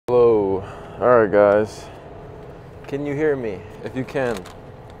All right, guys. Can you hear me? If you can,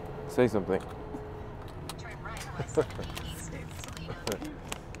 say something.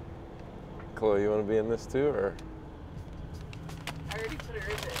 Chloe, you want to be in this too, or? I already put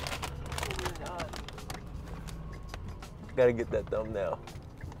her in there. Gotta get that thumbnail.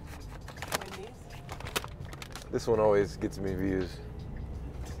 Wendy's? This one always gets me views.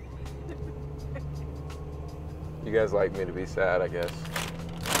 You guys like me to be sad, I guess.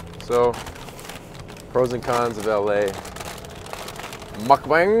 So, pros and cons of LA.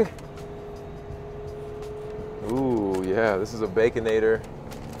 Mukbang. Ooh, yeah, this is a Baconator.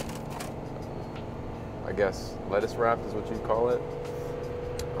 I guess lettuce wrapped is what you'd call it.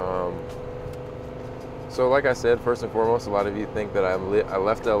 So like I said, first and foremost, a lot of you think that I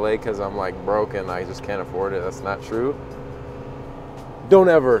left LA because I'm like broke and I just can't afford it. That's not true. Don't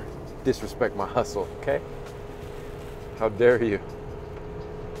ever disrespect my hustle, okay? How dare you?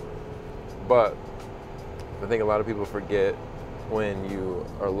 But I think a lot of people forget, when you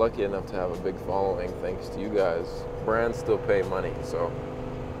are lucky enough to have a big following, thanks to you guys, brands still pay money. So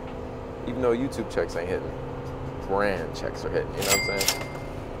even though YouTube checks ain't hitting, brand checks are hitting, you know what I'm saying?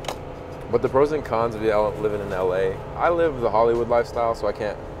 But the pros and cons of living in LA, I live the Hollywood lifestyle, so I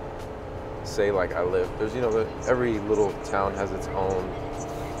can't say like I live. There's, you know, every little town has its own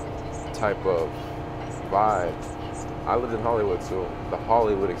type of vibe. I lived in Hollywood, so the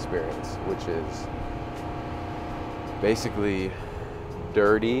Hollywood experience, which is basically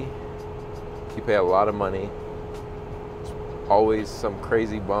dirty. You pay a lot of money. There's always some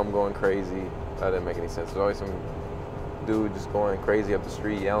crazy bum going crazy. That didn't make any sense. There's always some dude just going crazy up the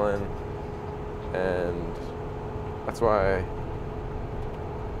street yelling. And that's why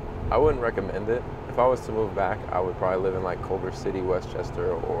I wouldn't recommend it. If I was to move back, I would probably live in like Culver City,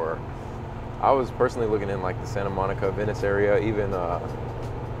 Westchester, or I was personally looking in like the Santa Monica, Venice area, even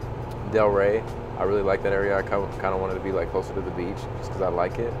Del Rey. I really like that area. I kind of wanted to be like closer to the beach just because I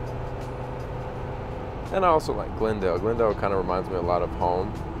like it. And I also like Glendale. Glendale kind of reminds me a lot of home.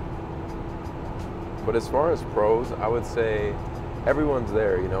 But as far as pros, I would say everyone's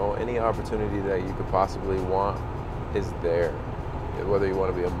there, you know. Any opportunity that you could possibly want is there. Whether you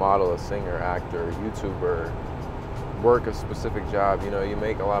want to be a model, a singer, actor, YouTuber, work a specific job, you know, you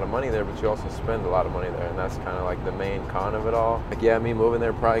make a lot of money there, but you also spend a lot of money there, and that's kind of like the main con of it all. Like, yeah, me moving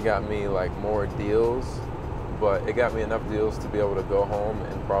there probably got me like more deals, but it got me enough deals to be able to go home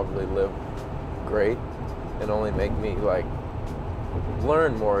and probably live great and only make me like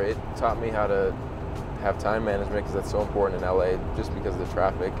learn more. It taught me how to have time management, because that's so important in LA, just because of the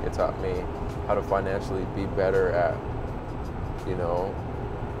traffic. It taught me how to financially be better at, you know,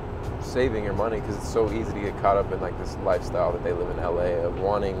 saving your money, because it's so easy to get caught up in like this lifestyle that they live in LA of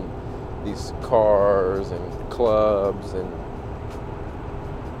wanting these cars and clubs, and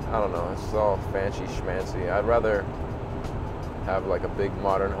I don't know, it's all fancy schmancy. I'd rather have like a big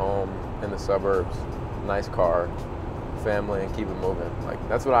modern home in the suburbs, nice car, family, and keep it moving. Like,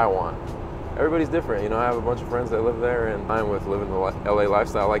 that's what I want. Everybody's different, you know. I have a bunch of friends that live there, and I'm with living the LA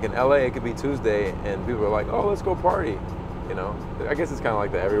lifestyle. Like in LA, it could be Tuesday, and people are like, "Oh, let's go party," you know. I guess it's kind of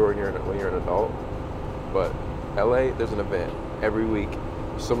like that everywhere when you're an adult. But LA, there's an event every week.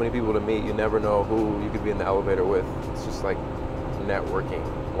 There's so many people to meet. You never know who you could be in the elevator with. It's just like networking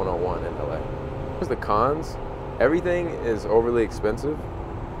 101 in LA. Here's the cons. Everything is overly expensive.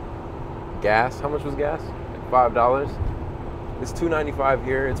 Gas. How much was gas? Like $5. It's $2.95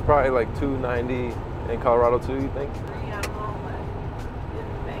 here. It's probably like $2.90 in Colorado too, you think? Yeah, I don't know, but in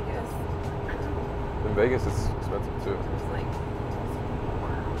Vegas. In Vegas, it's expensive too. It's like,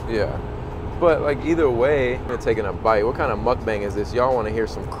 yeah. But like either way, I'm taking a bite. What kind of mukbang is this? Y'all want to hear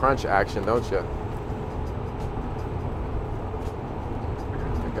some crunch action, don't you?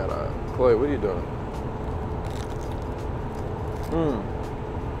 I got a Chloe. What are you doing?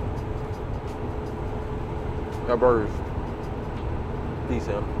 That burger's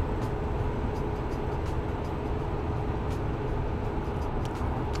decent.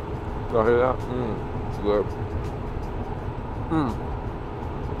 Y'all hear that? It's good.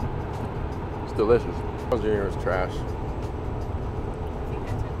 It's delicious. How's yours? Trash. I think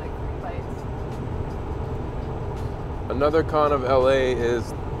I took like 3 bites. Another con of LA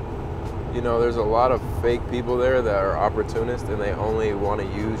is, you know, there's a lot of fake people there that are opportunists, and they only want to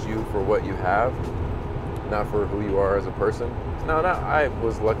use you for what you have, not for who you are as a person. No, I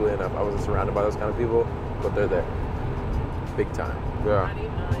was luckily enough, I wasn't surrounded by those kind of people, but they're there. Big time. Yeah. Not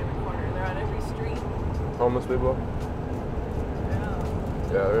even on every corner, they're on every street. Homeless people? Yeah.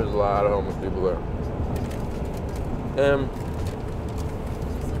 Yeah, there's a lot of homeless people there. It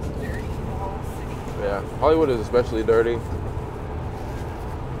just looks dirty, the whole city. Yeah, Hollywood is especially dirty.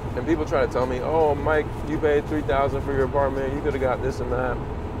 And people try to tell me, oh, Mike, you paid $3,000 for your apartment. You could have got this and that.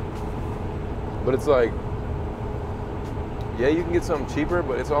 But it's like, yeah, you can get something cheaper,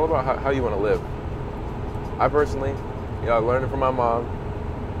 but it's all about how you want to live. I personally, I learned it from my mom.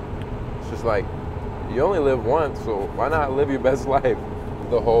 It's just like, you only live once, so why not live your best life?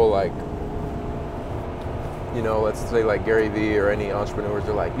 The whole like, let's say like Gary Vee or any entrepreneurs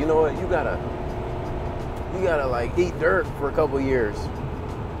are like, you know what, you gotta like eat dirt for a couple years.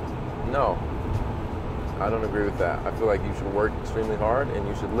 No, I don't agree with that. I feel like you should work extremely hard and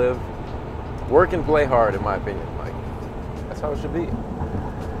you should work and play hard, in my opinion. Like, that's how it should be.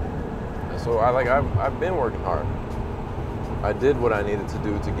 And so I've been working hard. I did what I needed to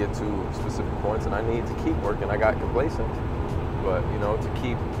do to get to specific points, and I need to keep working. I got complacent, but to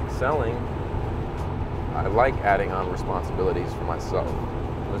keep excelling, I like adding on responsibilities for myself.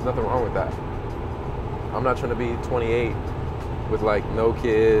 There's nothing wrong with that. I'm not trying to be 28 with like no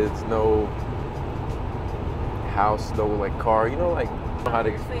kids, no house, no like car. Like how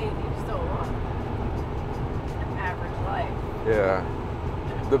to. You're saying you still want an average life. Yeah.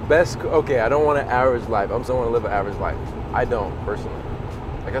 The best. Okay, I don't want an average life. I'm still want to live an average life. I don't personally.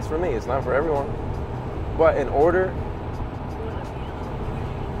 Like that's for me. It's not for everyone. But in order.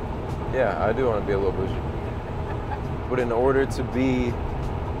 Yeah, I do want to be a little bougie. But in order to be,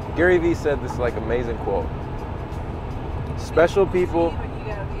 Gary Vee said this like amazing quote. Special people. But you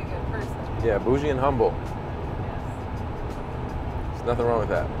gotta be a good person. Yeah, bougie and humble. Yes. There's nothing wrong with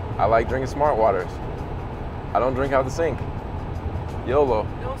that. I like drinking smart waters. I don't drink out the sink. YOLO.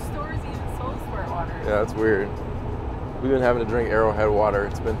 No stores even sold smart water. Yeah, that's weird. We've been having to drink Arrowhead water.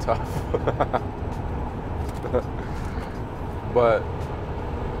 It's been tough. But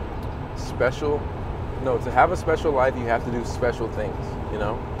to have a special life, you have to do special things,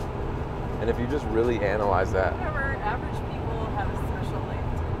 And if you just really analyze that. However, average people have a special life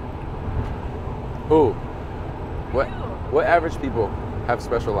too. Who? You. What average people have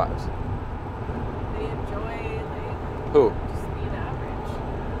special lives? They enjoy Who? just being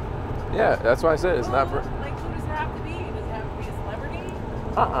average. Yeah, that's why I said it's not for. Like, who does it have to be? Does it have to be a celebrity?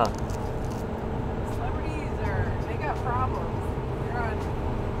 Celebrities they got problems. They're on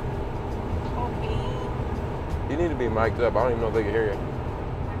cocaine. You need to be mic'd up. I don't even know if they can hear you.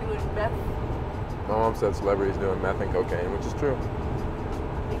 They're doing meth. My mom said celebrities doing meth and cocaine, which is true.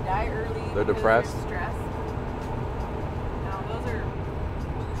 They die early. They're because depressed. They're stressed. Now, those are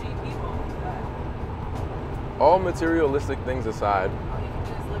bougie people. But All materialistic things aside. all you can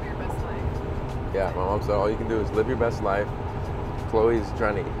do is live your best life. Yeah, my mom said all you can do is live your best life. Chloe's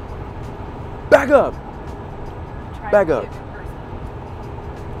trying to back up. Try Back to up. be a good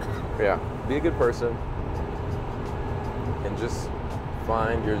person. Yeah, be a good person and just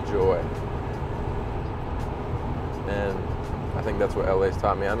find your joy. And I think that's what LA's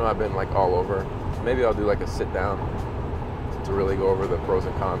taught me. I know I've been like all over. Maybe I'll do like a sit down to really go over the pros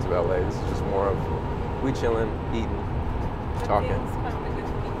and cons of LA. This is just more of we chilling, eating, talking.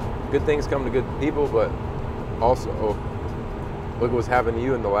 Good things come to good people, but also look what's happened to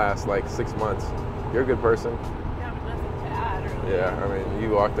you in the last like 6 months. You're a good person. Yeah, but nothing bad, really. Yeah, I mean, you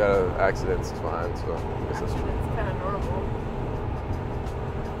walked out of accidents fine, so I guess that's Actually, that's kind of normal.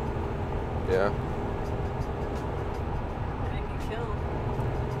 yeah. I think you killed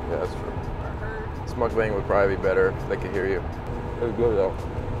Yeah, that's true. or hurt. This mukbang would probably be better if they could hear you. It was good though.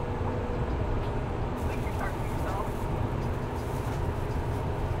 Like you're talking to yourself.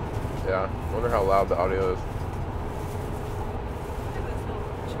 Yeah, I wonder how loud the audio is. Look at this little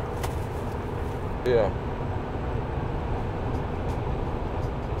chunk. Yeah.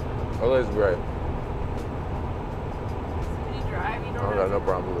 LA's great. Can you drive? You I don't don't have got no to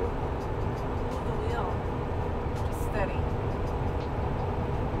problem with it. hold the wheel. Just steady.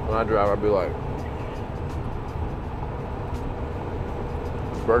 When I drive, I'd be like,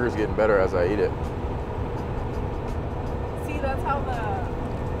 this burger's getting better as I eat it. See, that's how the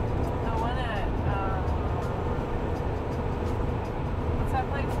one at what's that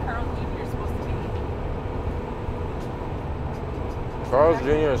place? Carl Jr. is supposed to be. Carl's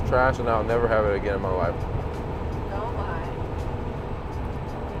Jr. is trash and I'll never have it again in my life. Don't lie.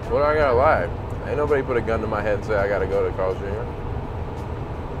 What do I gotta lie? Ain't nobody put a gun to my head and say I gotta go to Carl's Jr.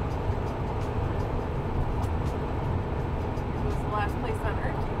 It was the last place on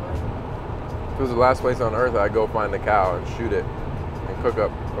earth you would. If it was the last place on earth, I'd go find a cow and shoot it and cook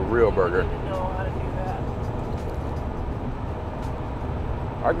up a real burger. You didn't know how to do that.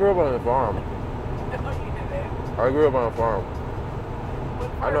 I grew up on a farm. No, you didn't. I grew up on a farm. What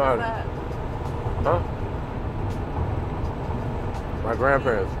I part know was how- that? Huh? My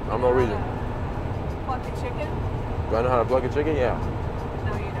grandparents. I'm Norwegian. Pluck a chicken? Do I know how to pluck a chicken? Yeah.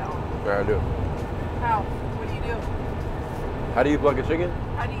 No, you don't. Sure, I do. How? What do you do? How do you pluck a chicken?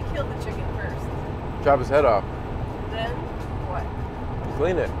 How do you kill the chicken first? Chop his head off. Then what? You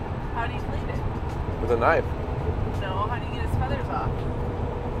clean it How do you clean it? with a knife. No, how do you get his feathers off?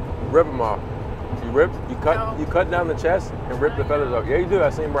 Rip them off. You cut No. you cut down the chest and rip the feathers off. Yeah, you do. I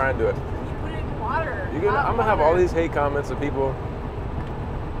seen Brian do it. You put it in water. I'm gonna have all these hate comments of people.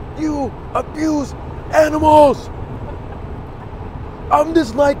 You abuse animals. I'm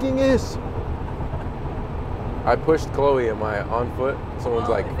disliking this. I pushed Chloe in my on foot. Someone's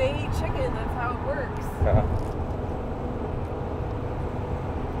Well, like, if they eat chicken, that's how it works.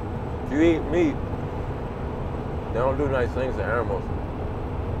 if you eat meat, they don't do nice things to animals.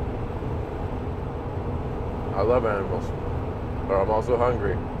 I love animals, but I'm also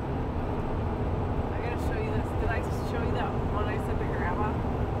hungry. I gotta show you this. Did I show you that one I sent to Grandma?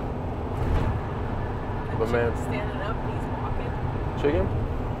 The But man, chicken standing up and he's walking. chicken?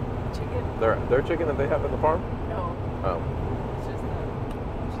 Chicken? Their chicken that they have in the farm? No, Oh, it's just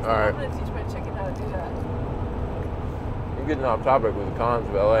that. all right. I'm gonna teach my chicken how to do that. I'm getting off topic with the cons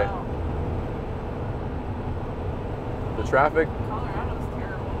of LA. Wow. The traffic. Colorado's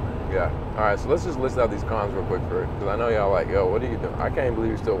terrible. Yeah. All right. So let's just list out these cons real quick for it, because I know y'all like, yo, what are you doing? I can't believe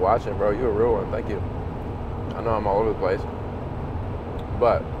you're still watching, bro. You a real one. Thank you. I know I'm all over the place.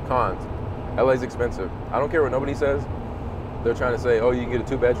 But cons. LA's expensive. I don't care what nobody says. They're trying to say, oh, you can get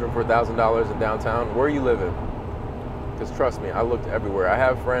a 2-bedroom for $1,000 in downtown. Where are you living? Because trust me, I looked everywhere. I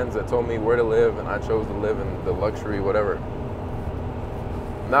have friends that told me where to live, and I chose to live in the luxury, whatever.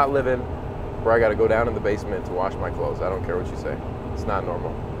 Not living where I got to go down in the basement to wash my clothes. I don't care what you say. It's not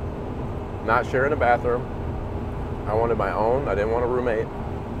normal. Not sharing a bathroom. I wanted my own. I didn't want a roommate.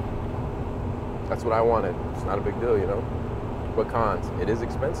 That's what I wanted. It's not a big deal, you know? But cons, it is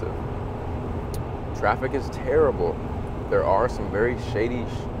expensive. Traffic is terrible. There are some very shady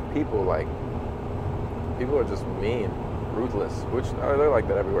people, like, people are just mean, ruthless, which they're like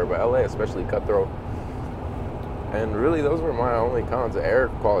that everywhere, but LA especially cutthroat. And really, those were my only cons. The air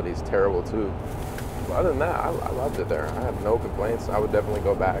quality is terrible too. But other than that, I loved it there. I have no complaints. I would definitely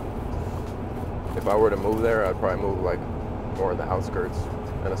go back. If I were to move there, I'd probably move like more in the outskirts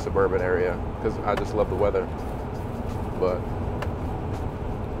in a suburban area, because I just love the weather. But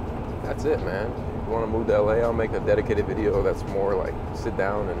that's it, man. If you want to move to LA, I'll make a dedicated video that's more like sit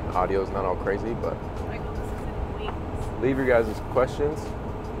down and audio's not all crazy, but Michael, this isn't wings. leave your guys' questions.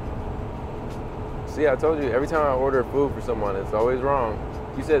 See, I told you, every time I order food for someone, it's always wrong.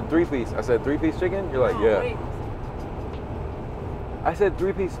 You said 3-piece. I said 3-piece chicken? You're like, No, yeah. wings. I said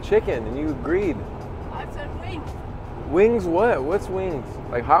 3-piece chicken, and you agreed. I said wings. Wings what? What's wings?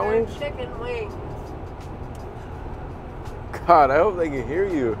 Like hot They're wings? chicken wings. God, I hope they can hear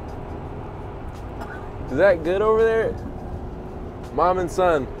you. Is that good over there? Mom and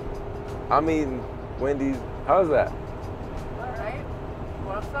son, I'm eating Wendy's. How's that? All right.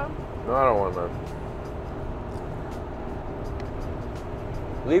 Want some? No, I don't want none.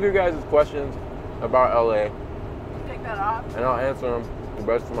 Leave your guys' questions about LA, Take that off. and I'll answer them the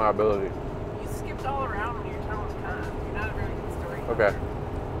best of my ability. You skipped all around when you're telling the con. You're not a very good story. Okay.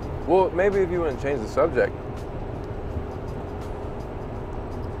 Well, maybe if you wouldn't change the subject.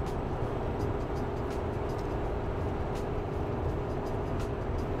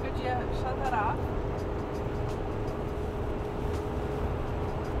 Could you shut that off?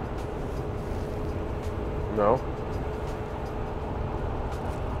 No.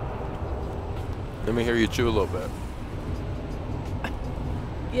 Let me hear you chew a little bit.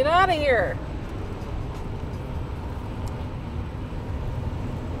 Get out of here.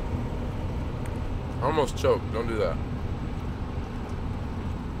 I almost choked. Don't do that.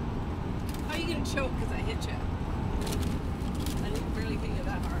 How are you gonna choke because I hit you? I didn't really hit you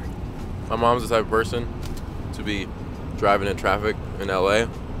that hard. My mom's the type of person to be driving in traffic in LA,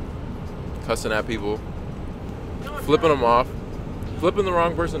 cussing at people, No, I'm flipping not. them off, flipping the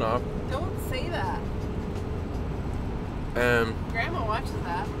wrong person off, Don't say that. and Grandma watches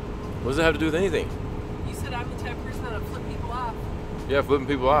that. what does it have to do with anything? You said I'm the type of person that'll flip people off. Yeah, flipping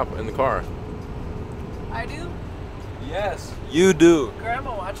people off in the car. I do? Yes. You do.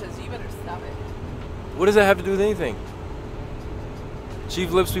 Grandma watches. You better stop it. What does that have to do with anything? She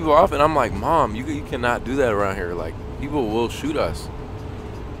flips people off, and I'm like, Mom, you cannot do that around here. Like, people will shoot us.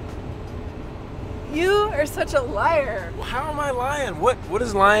 You are such a liar. Well, how am I lying? What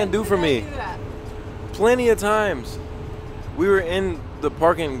does lying do for When me? did I do that? Plenty of times. We were in the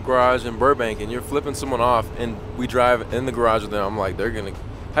parking garage in Burbank, and you're flipping someone off, and we drive in the garage with them. I'm like,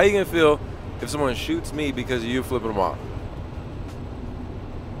 how you gonna feel if someone shoots me because you flipping them off?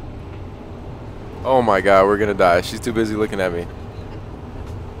 Oh my God, we're gonna die. She's too busy looking at me.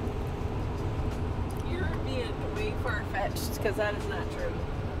 far-fetched because that is not true.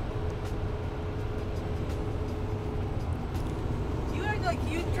 You act like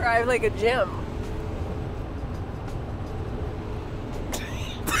you drive like a gym.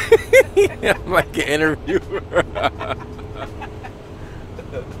 I'm like an interviewer.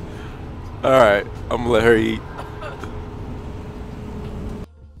 All right, I'm gonna let her eat.